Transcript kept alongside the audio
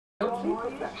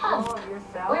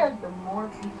Weird.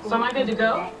 So am I good to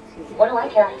go? What do I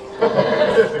care?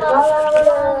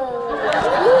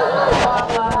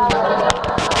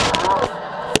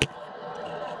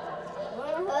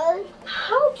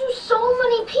 How do so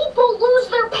many people lose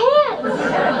their pants?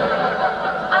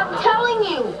 I'm telling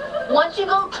you, once you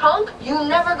go trunk, you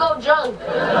never go junk.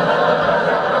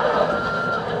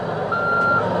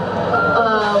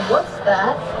 What's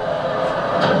that?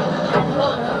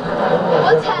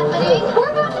 What's happening?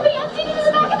 We're about to be emptied into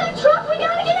the back of that truck. We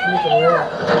gotta get out of here.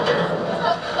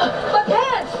 My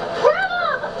pants!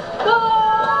 Grandma! No!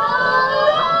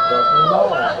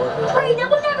 Pray that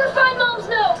we'll never find Mom's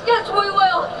note. Yes, we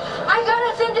will. I got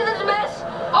us into this mess.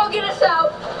 I'll get us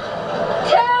out.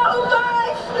 Tell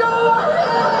my story!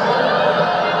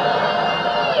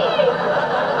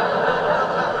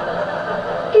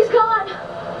 He's gone.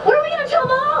 What are we gonna tell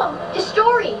Mom? His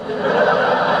story.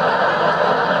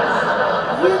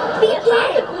 Yes,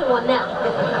 I'm the cool one now.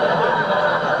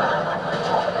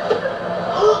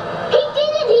 He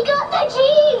did it! He got the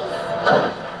jeans!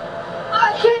 I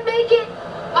can't make it.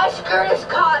 My skirt is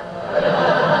caught.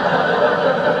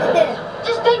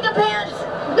 Just take the pants.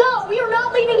 No, we are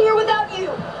not leaving here without you.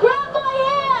 Grab my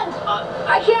hand.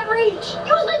 I can't reach.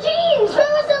 Use the jeans. Show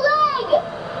us a leg.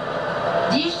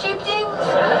 These cheap things?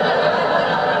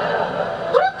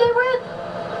 What if they rip?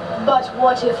 But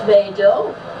what if they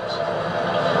don't?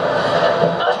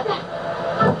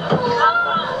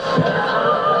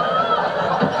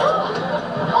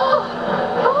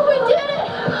 Oh, we did it!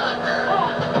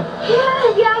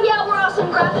 Yeah, we're awesome.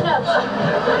 Grab the notes.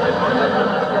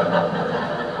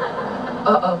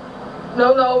 Uh-oh. No.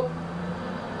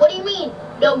 What do you mean,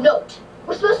 no note?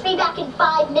 We're supposed to be back in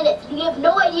 5 minutes, and you have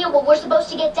no idea what we're supposed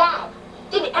to get Dad.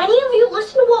 Did any of you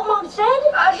listen to what Mom said?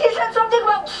 She said something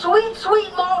about sweet,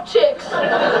 sweet malt chicks.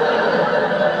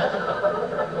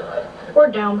 We're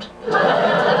downed.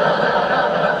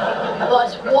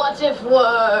 But what if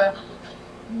we're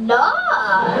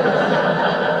not?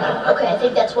 Okay, I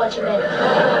think that's what you meant.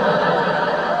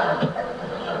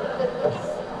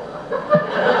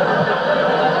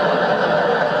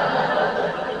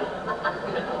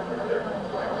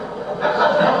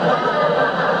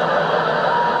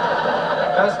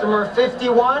 Customer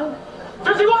 51?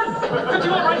 51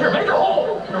 right here. Make a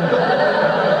hole.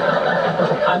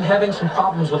 I'm having some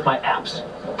problems with my apps.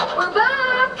 We're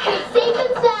back! Safe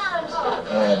and sound.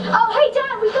 Oh, hey,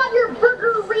 Dad, we got your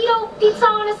burgerito pizza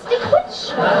on a stick,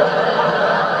 which?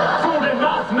 Food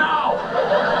enough now!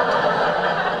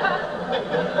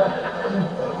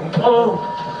 Oh.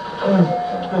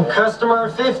 Customer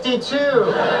 52.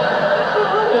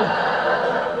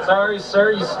 Sorry,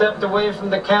 sir, you stepped away from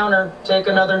the counter. Take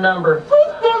another number.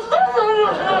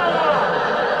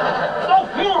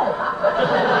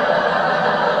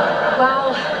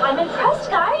 Wow, I'm impressed,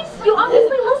 guys. You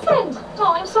obviously listened.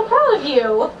 Oh, I'm so proud of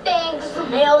you. Thanks.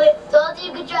 Nailed it. Told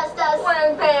you could trust us.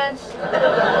 Wearing pants.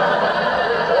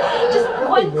 Just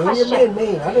one question.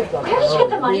 Where did you get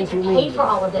the money to pay for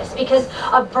all of this? Because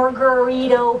a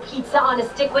burgerito pizza on a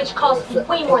stick, which costs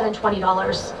way more than $20.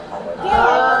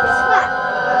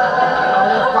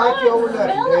 I'll fight you over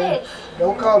nothing, Spill Dave. it.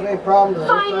 Don't cause any problems.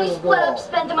 Fine, we split up,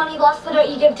 spent the money, lost the note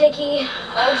you give Dickie.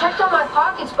 I checked on my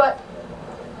pockets, but...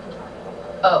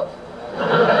 Oh.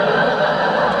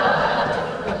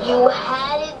 You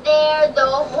had it there the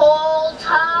whole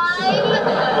time?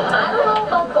 I don't know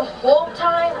about the whole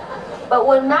time, but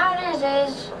what matters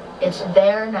is it's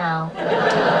there now.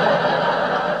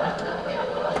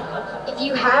 If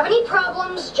you have any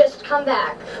problems, just come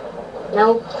back.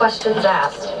 No questions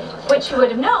asked. Which you would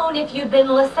have known if you'd been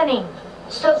listening.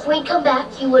 So if we come back,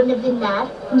 you wouldn't have been mad?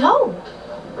 No.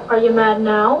 Are you mad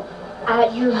now?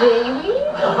 At your baby?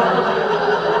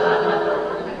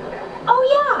 Oh,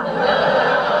 yeah.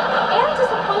 And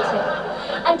disappointed.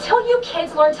 Until you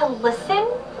kids learn to listen.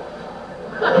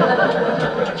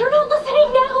 You're not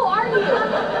listening now, are you?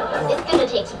 It's gonna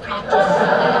take some practice.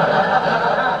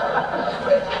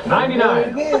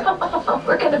 99.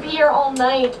 We're gonna be here all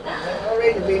night. I'm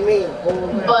ready to be mean.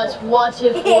 But what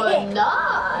if we're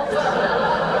not?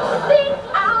 Sing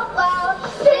out loud,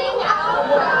 sing out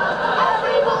loud.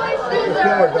 Every voice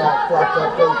deserves a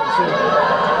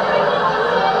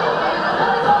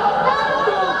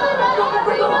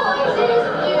every noise is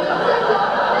musical.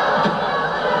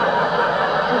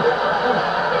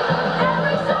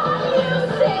 Every song you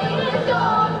sing is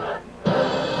gold.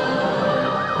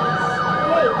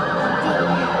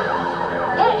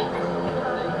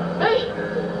 Hey,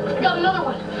 I got another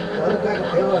one.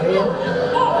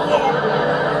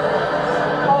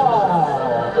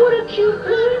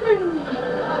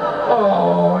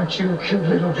 Oh, at you, cute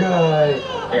little guy.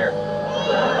 Here.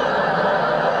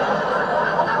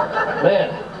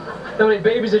 Man, how many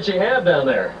babies did you have down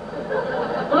there?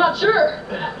 I'm not sure.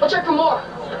 I'll check for more.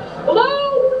 Hello?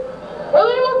 Are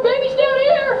there any more babies down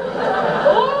here?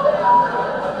 Hello?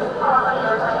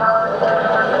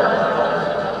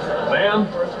 Ma'am,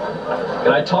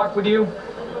 can I talk with you?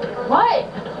 What?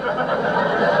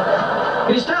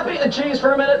 Can you stop eating the cheese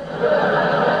for a minute?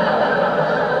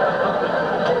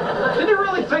 Did you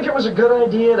really think it was a good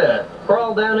idea to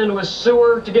crawl down into a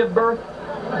sewer to give birth?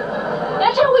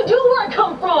 That's how we do where I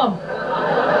come from.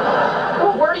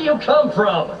 Well, where do you come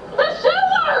from? The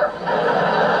sewer!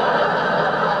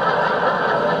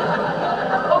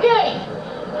 Okay.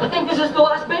 I think this is the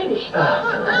last baby. Hey,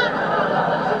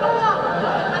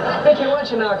 why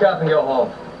don't you knock up and go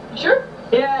home? You sure?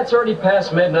 Yeah, it's already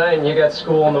past midnight and you got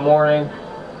school in the morning.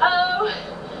 Oh, I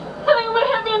think I'm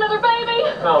gonna have me another baby.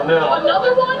 Oh, no.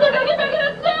 Another one? They're gonna get back in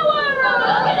the sewer!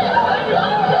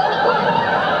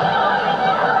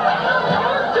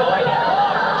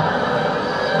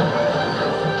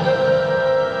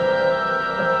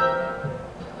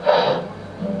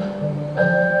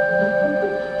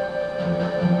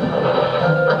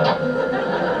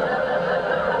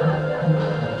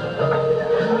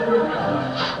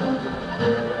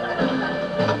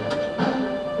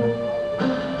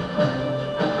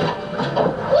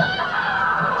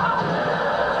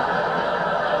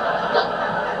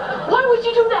 Why would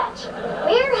you do that?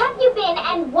 Where have you been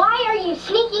and why are you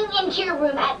sneaking into your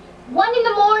room at 1 in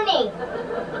the morning?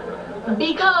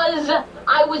 Because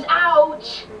I was out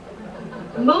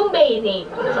moonbathing.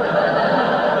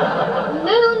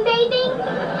 Moonbathing?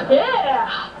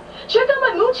 Yeah. Check out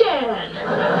my moonchan.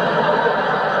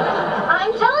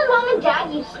 I'm telling Mom and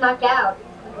Dad you snuck out.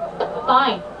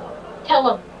 Fine. Tell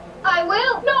them. I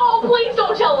will. No, please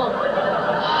don't tell them.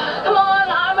 Come on,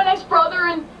 I'm a nice brother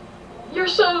and you're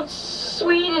so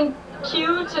sweet and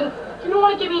cute and you don't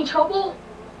want to get me in trouble.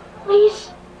 Please,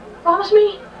 promise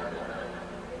me.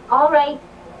 All right.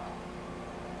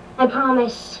 I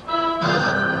promise. Henry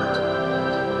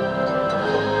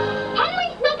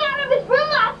snuck out of his room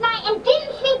last night and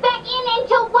didn't sneak back in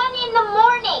until 1 in the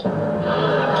morning.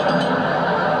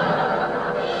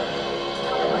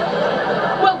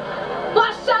 Well,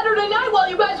 last Saturday night while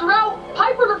you guys were out,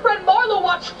 Piper and her friend Marlo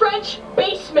watched French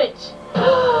Basement.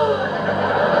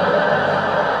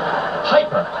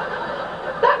 Piper,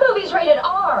 That movie's rated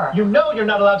R. you know you're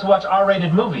not allowed to watch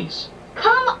R-rated movies.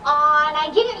 Come on, I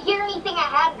didn't hear anything I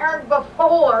hadn't heard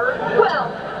before.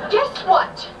 Well, guess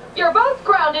what? You're both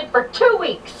grounded for 2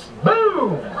 weeks.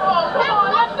 Boom! Oh, come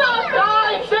on, that's not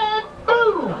I said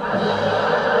boom!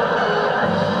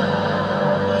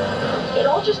 It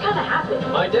all just kind of happened.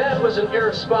 My dad was an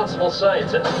irresponsible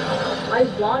scientist, I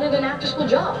wanted an after-school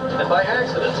job. and by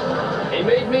accident, he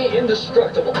made me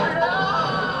indestructible.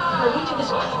 I went to this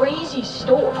crazy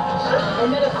store. I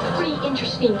met a pretty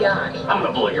interesting guy. I'm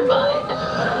gonna blow your mind.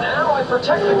 Now I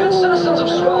protect the good citizens of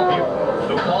Swellview,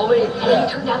 who call me, And he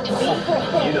turned out to be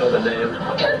you know the name.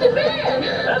 Captain Man!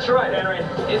 That's right, Henry.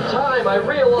 In time, I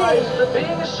realized that being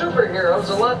a superhero is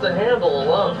a lot to handle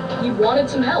alone. You wanted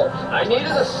some help. I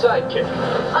needed a sidekick.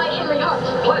 I, Henry Hart,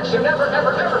 Pledge to never,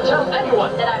 ever, ever tell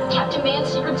anyone. that I'm Captain Man's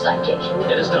secret sidekick.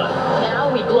 It is done. Now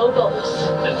we blow bubbles.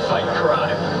 And fight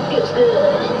crime. Feels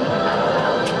good.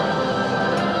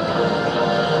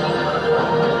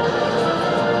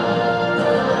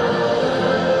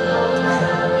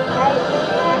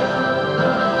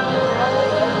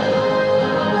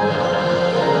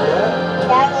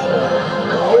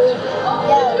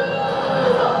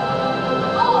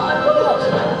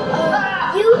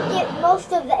 You get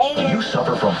most of the Do you air.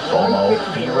 suffer from FOMO,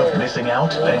 fear of missing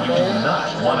out? Then you do not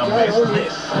want to miss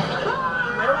this.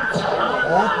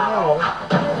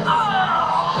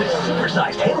 This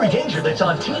supersized Henry Danger that's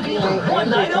on TV for one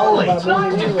night only.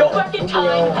 To go back in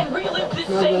time and relive this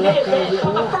same day event.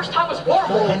 The first time was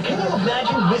horrible. And can you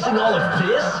imagine missing all of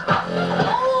this?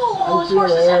 Oh, it's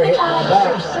worse the second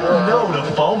time. So say no to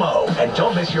FOMO and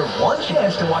don't miss your one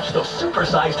chance to watch the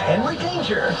supersized Henry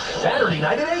Danger Saturday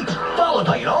night at 8, followed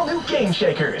by an all-new Game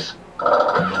Shakers. From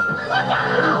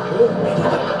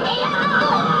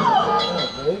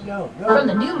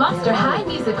the new Monster High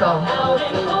musical.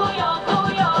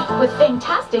 With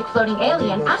fantastic floating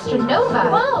alien Astronova.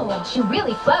 Whoa, she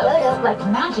really floats. Like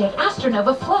magic,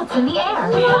 Astronova floats in the air.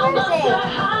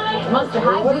 Monster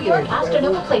High, New York,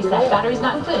 Astronova playset. Batteries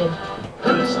not included.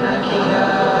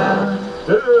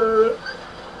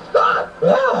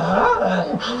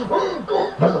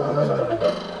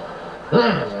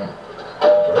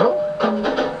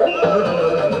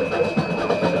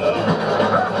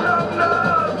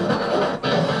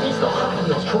 He's the Hot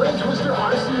Wheels train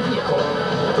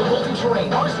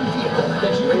all-terrain RC vehicle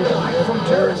that you can guide from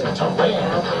dirt to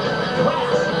land,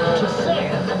 grass to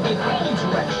sand, in any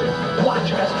direction.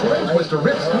 Watch as Terrain Twister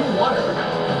rips through water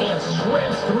and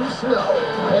shreds through snow.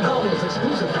 And Hollywood's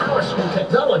exclusive Power Screw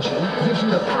technology gives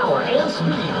you the power and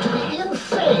speed to be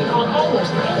insane on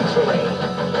almost any terrain.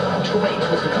 Terrain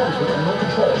Twister comes with a remote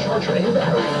control, charger, and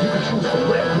battery. You can choose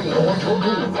from red, green, orange, or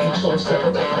blue, each sold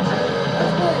separately.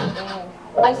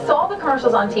 I saw the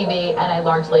commercials on TV and I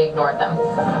largely ignored them.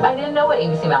 I didn't know what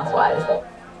ABC Mouse was.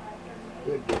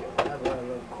 Good deal. I'm a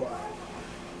little quiet.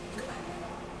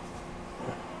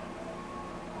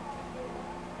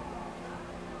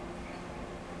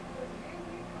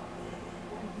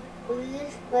 Was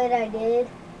this what I did?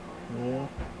 Yeah.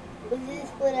 Was this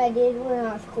what I did when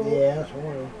I was cool? Yeah, that's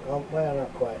one. Well,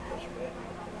 not quite this bit.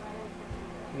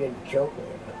 You're getting choked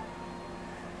there.